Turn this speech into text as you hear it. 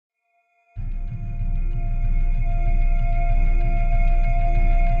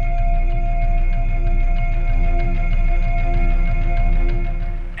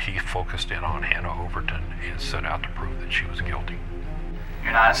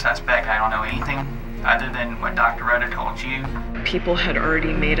suspect. I don't know anything other than what Dr. Rhoda told you. People had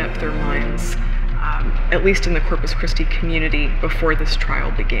already made up their minds, at least in the Corpus Christi community, before this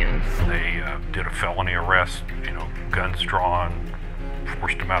trial began. They did a felony arrest, guns drawn,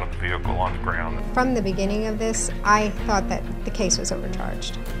 forced him out of the vehicle on the ground. From the beginning of this, I thought that the case was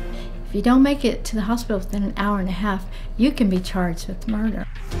overcharged. If you don't make it to the hospital within an hour and a half, you can be charged with murder.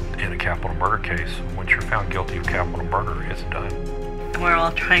 In a capital murder case, once you're found guilty of capital murder, it's done. We're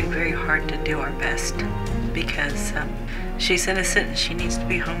all trying very hard to do our best because she's innocent and she needs to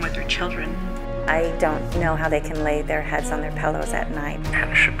be home with her children. I don't know how they can lay their heads on their pillows at night.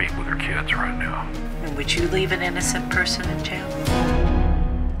 Hannah should be with her kids right now. And would you leave an innocent person in jail?